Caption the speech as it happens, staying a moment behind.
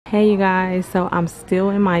Hey you guys, so I'm still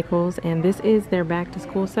in Michael's and this is their back to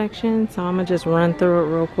school section, so I'm gonna just run through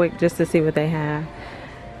it real quick just to see what they have.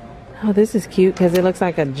 Oh, this is cute because it looks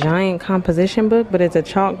like a giant composition book, but it's a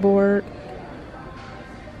chalkboard.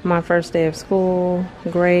 My first day of school,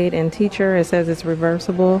 grade and teacher. It says it's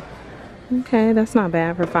reversible. Okay, that's not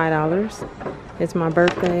bad for $5. It's my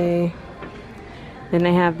birthday. Then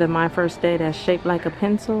they have the my first day that's shaped like a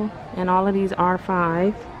pencil, and all of these are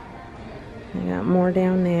 $5. I got more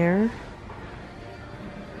down there.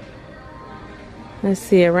 Let's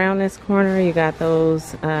see, around this corner you got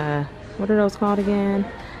those, what are those called again?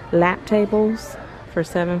 Lap tables for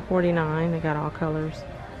 $7.49. They got all colors.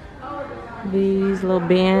 These little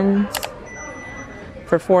bins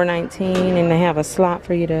for $4.19, and they have a slot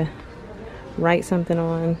for you to write something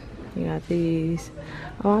on. You got these.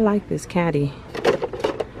 Oh, I like this caddy.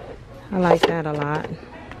 I like that a lot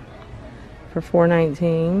for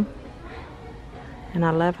 $4.19. And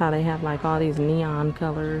I love how they have like all these neon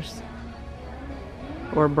colors,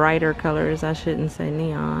 or brighter colors. I shouldn't say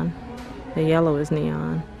neon. The yellow is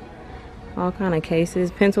neon. All kind of cases.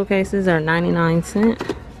 Pencil cases are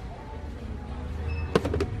 99¢.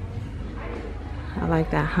 I like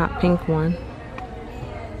that hot pink one.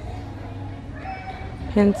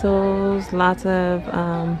 Pencils, lots of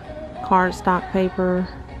cardstock paper,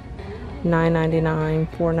 $9.99,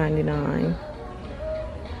 $4.99.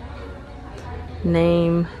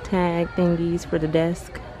 Name tag thingies for the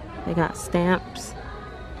desk. They got stamps,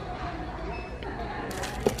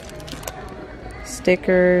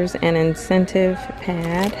 stickers, and incentive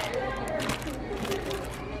pad.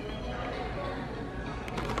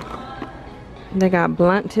 They got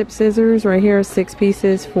blunt tip scissors right here, 6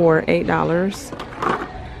 pieces for $8.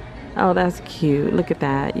 Oh, that's cute. Look at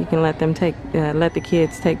that. You can let them take let the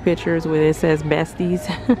kids take pictures with it says besties.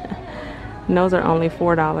 And those are only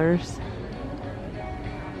 $4.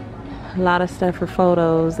 A lot of stuff for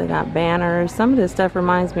photos. They got banners. Some of this stuff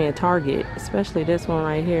reminds me of Target, especially this one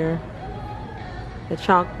right here. The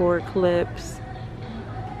chalkboard clips,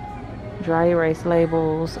 dry erase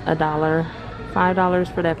labels, $1.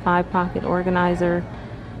 $5 for that 5-pocket organizer.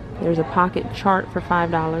 There's a pocket chart for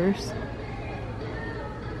 $5.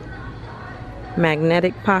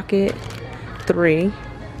 Magnetic pocket, $3.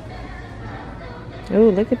 Oh,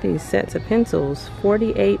 look at these sets of pencils.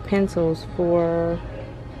 48 pencils for,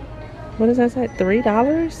 what does that say?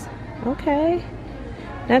 $3? Okay,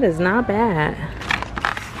 that is not bad.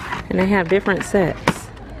 And they have different sets.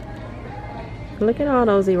 Look at all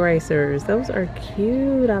those erasers. Those are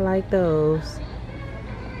cute. I like those.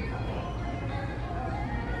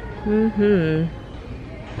 I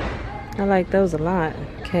like those a lot.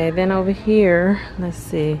 Okay, then over here, let's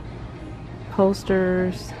see.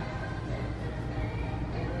 Posters.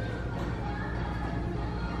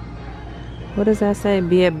 What does that say?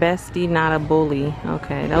 Be a bestie, not a bully.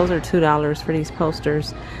 Okay, those are $2 for these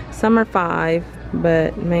posters. Some are $5,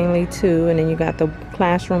 but mainly $2. And then you got the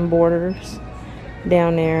classroom borders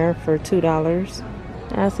down there for $2.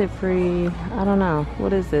 Acid free, I don't know.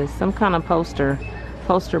 What is this? Some kind of poster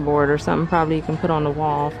board or something probably you can put on the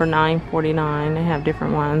wall for $9.49. They have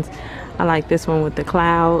different ones. I like this one with the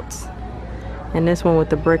clouds and this one with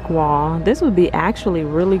the brick wall. This would be actually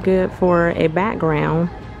really good for a background,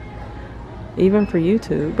 even for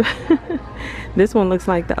YouTube. This one looks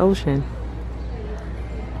like the ocean.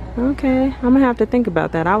 Okay, I'm gonna have to think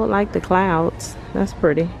about that. I would like the clouds. That's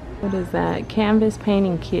pretty. What is that? Canvas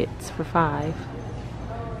painting kits for $5.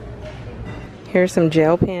 Here's some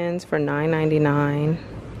gel pens for $9.99.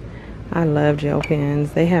 I love gel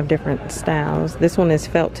pens. They have different styles. This one is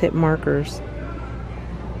felt tip markers.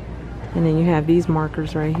 And then you have these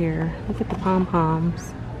markers right here. Look at the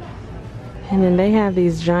pom-poms. And then they have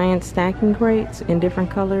these giant stacking crates in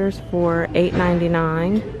different colors for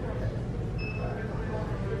 $8.99.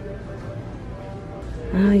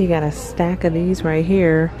 Oh, you got a stack of these right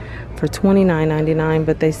here for $29.99,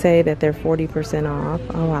 but they say that they're 40% off.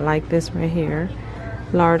 Oh, I like this right here.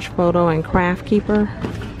 Large photo and craft keeper.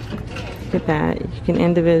 Look at that. You can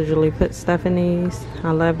individually put stuff in these.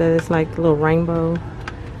 I love that it's like a little rainbow.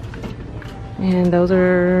 And those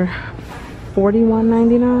are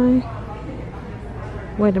 $41.99.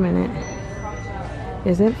 Wait a minute.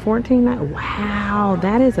 Is it $14.99? Wow,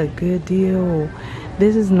 that is a good deal.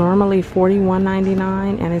 This is normally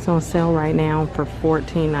 $41.99 and it's on sale right now for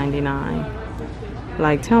 $14.99.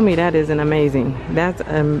 Like, tell me that isn't amazing. That's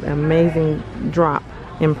an amazing drop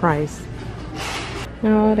in price.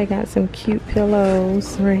 Oh, they got some cute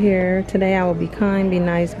pillows right here. Today I will be kind, be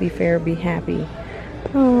nice, be fair, be happy.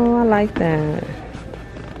 Oh, I like that.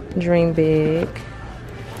 Dream big.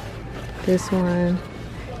 This one,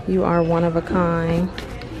 you are one of a kind.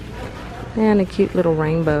 And a cute little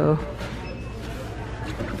rainbow.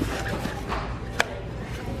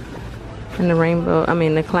 And the rainbow, I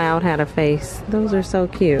mean the cloud had a face. Those are so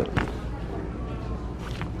cute.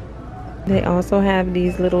 They also have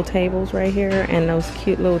these little tables right here and those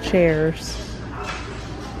cute little chairs.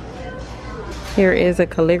 Here is a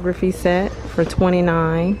calligraphy set for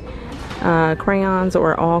 $29. Crayons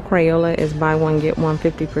or all Crayola is buy one get one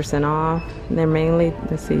 50% off. They're mainly,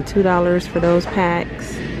 let's see, $2 for those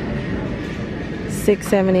packs.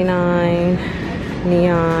 $6.79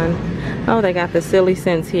 neon. Oh, they got the silly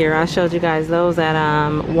scents here. I showed you guys those at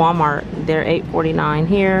Walmart. They're $8.49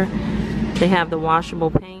 here. They have the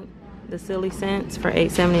washable paint, the silly scents for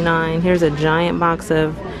 $8.79. Here's a giant box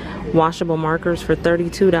of washable markers for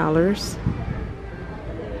 $32.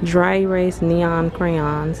 Dry erase neon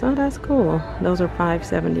crayons. Oh, that's cool. Those are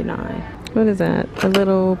 $5.79. What is that? A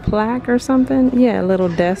little plaque or something? Yeah, a little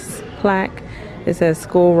desk plaque. It says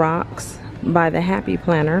School Rocks by the Happy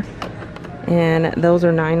Planner. And those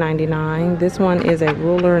are $9.99. This one is a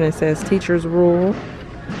ruler and it says Teacher's Rule.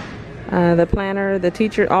 The planner, the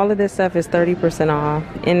teacher, all of this stuff is 30% off.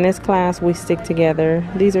 In this class, we stick together.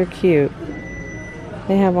 These are cute.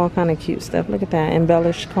 They have all kind of cute stuff. Look at that.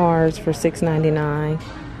 Embellished cards for $6.99.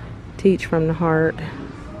 Teach from the heart.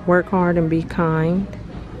 Work hard and be kind.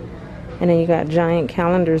 And then you got giant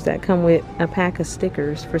calendars that come with a pack of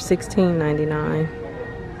stickers for $16.99.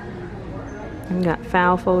 You got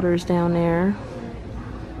file folders down there.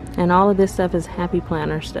 And all of this stuff is Happy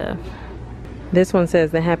Planner stuff. This one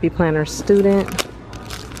says the Happy Planner Student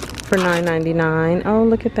for $9.99. Oh,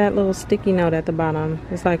 look at that little sticky note at the bottom.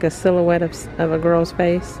 It's like a silhouette of a girl's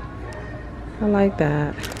face. I like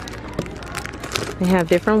that. They have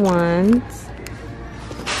different ones.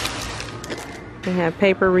 They have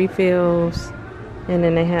paper refills. And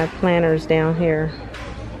then they have planners down here.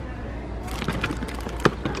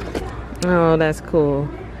 Oh, that's cool.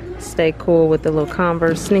 Stay cool with the little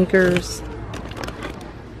Converse sneakers.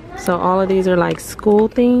 So all of these are like school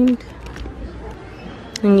themed.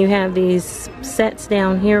 And you have these sets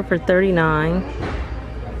down here for $39.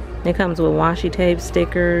 It comes with washi tape,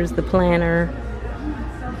 stickers, the planner,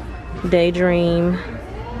 Daydream,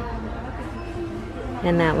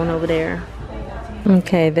 and that one over there.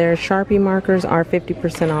 Okay, their Sharpie markers are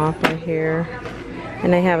 50% off right here.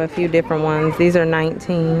 And they have a few different ones. These are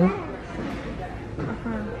 $19.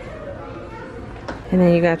 And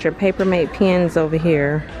then you got your Papermate pens over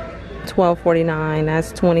here. $12.49.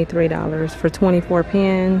 That's $23 for 24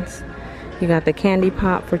 pens. You got the Candy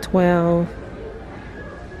Pop for $12.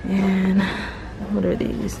 And what are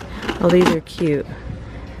these? Oh, these are cute.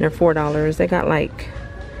 They're $4. They got like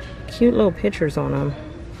cute little pictures on them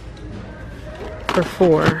for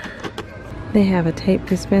 $4. They have a tape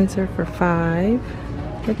dispenser for $5.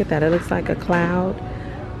 Look at that. It looks like a cloud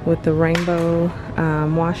with the rainbow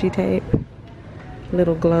washi tape.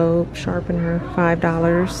 Little globe sharpener,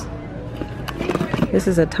 $5. This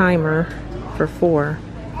is a timer for $4.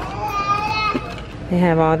 They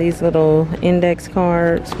have all these little index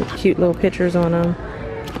cards with cute little pictures on them.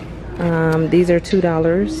 These are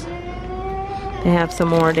 $2. They have some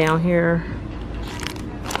more down here.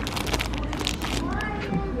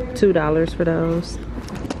 $2 for those.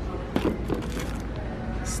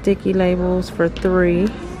 Sticky labels for $3.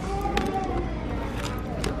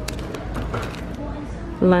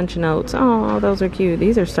 Lunch notes. Oh, those are cute.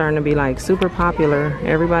 These are starting to be like super popular.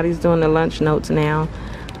 Everybody's doing the lunch notes now.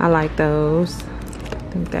 I like those. I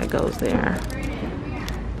think that goes there.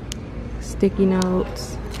 Sticky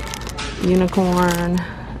notes, unicorn,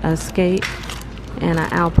 a skate, and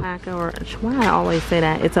an alpaca, or why I always say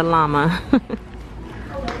that, it's a llama.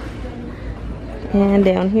 And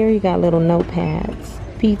down here you got little notepads.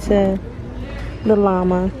 Pizza, the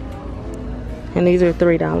llama. And these are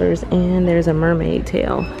 $3, and there's a mermaid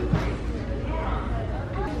tail.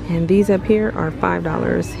 And these up here are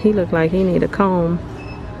 $5. He looked like he need a comb.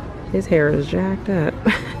 His hair is jacked up,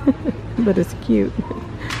 but it's cute.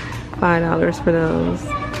 $5 for those.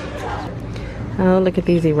 Oh, look at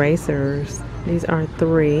these erasers. These are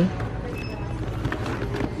 $3.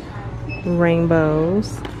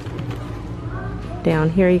 Rainbows. Down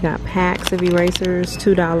here you got packs of erasers,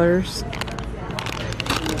 $2.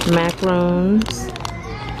 Macaroons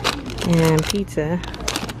and pizza.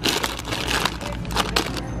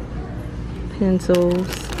 Pencils,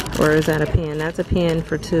 or is that a pen? That's a pen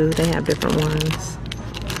for $2. They have different ones.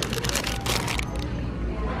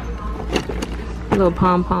 Little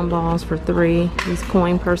pom-pom balls for $3. These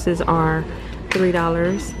coin purses are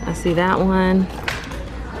 $3. I see that one.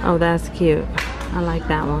 Oh, that's cute. I like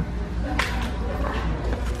that one.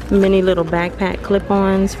 Mini little backpack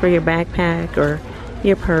clip-ons for your backpack or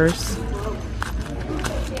your purse.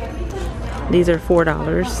 These are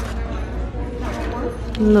 $4.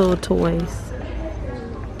 Little toys.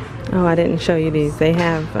 Oh, I didn't show you these. They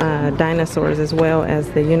have dinosaurs as well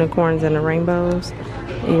as the unicorns and the rainbows.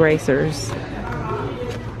 Erasers.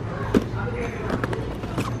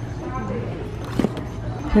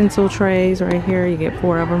 Pencil trays right here. You get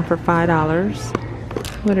 4 of them for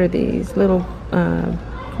 $5. What are these? Little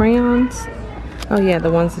crayons. Oh yeah,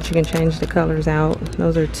 the ones that you can change the colors out.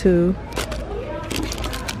 Those are 2.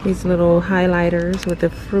 These little highlighters with the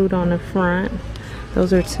fruit on the front.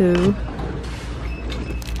 Those are 2.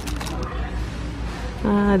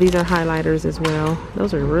 These are highlighters as well.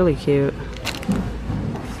 Those are really cute.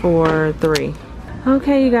 For 3.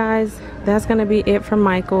 Okay, you guys, that's gonna be it from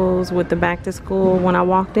Michael's with the back to school. When I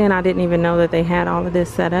walked in, I didn't even know that they had all of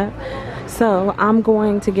this set up. So I'm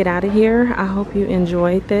going to get out of here. I hope you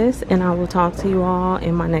enjoyed this, and I will talk to you all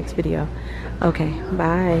in my next video. Okay,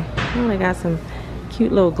 bye. Oh, they got some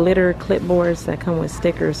cute little glitter clipboards that come with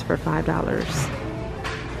stickers for $5.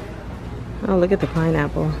 Oh, look at the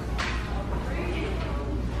pineapple.